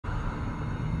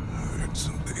forget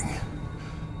something.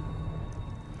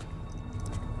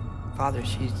 Father,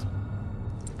 she's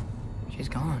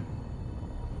gone.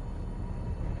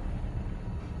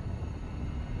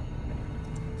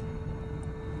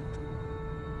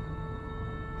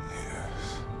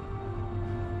 Yes.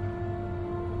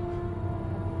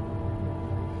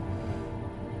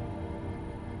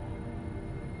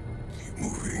 Keep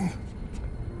moving.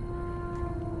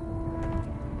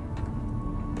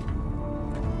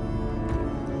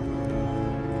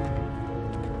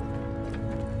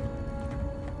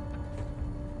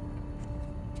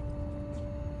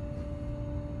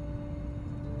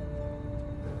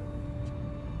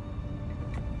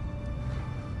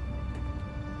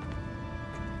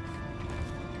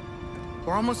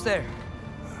 We're almost there.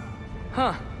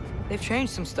 Huh. They've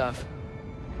changed some stuff.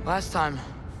 Last time,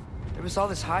 there was all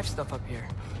this hive stuff up here.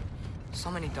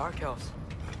 So many dark elves.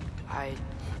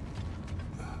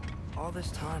 All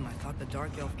this time, I thought the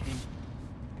dark elf king...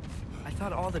 I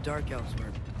thought all the dark elves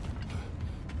were...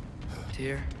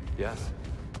 Tyr, Yes?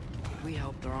 we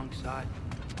helped the wrong side.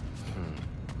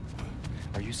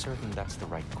 Are you certain that's the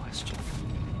right question?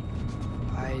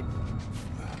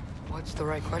 What's the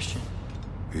right question?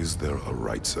 Is there a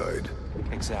right side?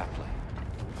 Exactly.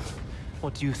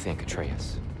 What do you think,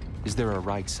 Atreus? Is there a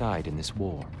right side in this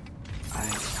war? I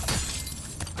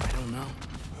don't know.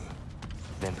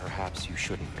 Then perhaps you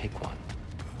shouldn't pick one.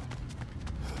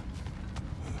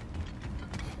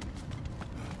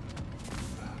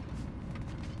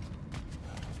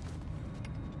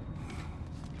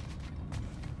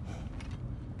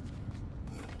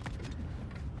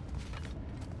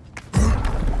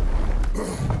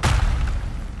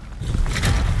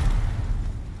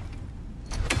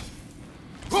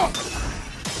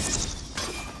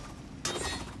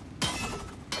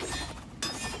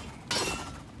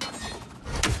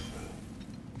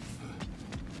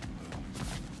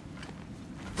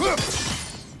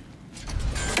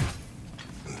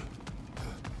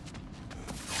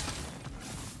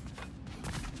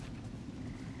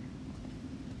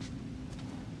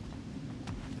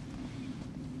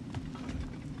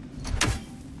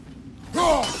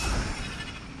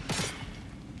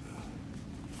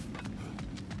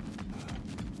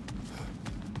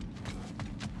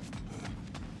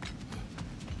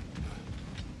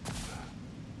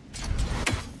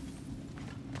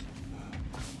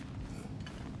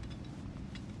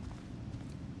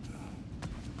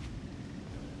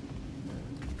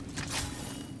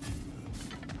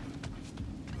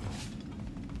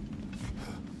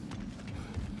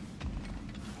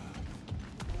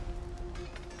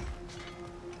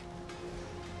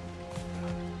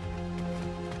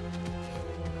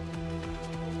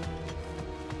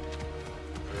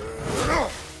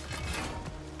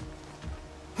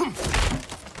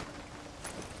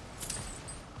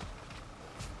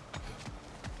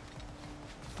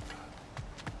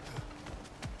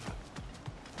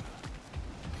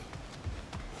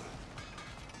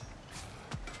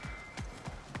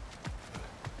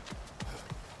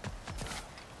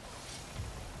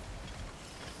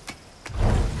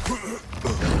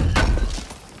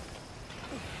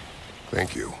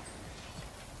 Thank you.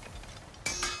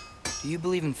 Do you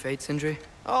believe in fate, Sindri?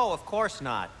 Oh, of course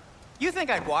not. You think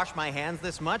I'd wash my hands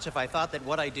this much if I thought that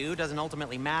what I do doesn't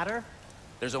ultimately matter?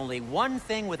 There's only one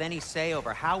thing with any say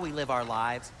over how we live our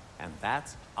lives, and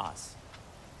that's us.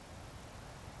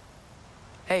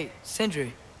 Hey,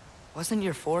 Sindri, wasn't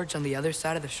your forge on the other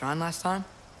side of the shrine last time?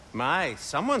 My,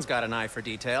 someone's got an eye for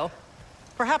detail.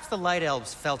 Perhaps the Light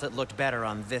Elves felt it looked better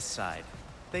on this side.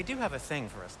 They do have a thing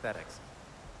for aesthetics.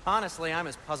 Honestly, I'm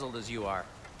as puzzled as you are.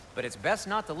 But it's best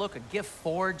not to look a gift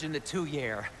forge in the 2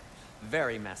 year.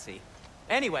 Very messy.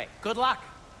 Anyway, good luck!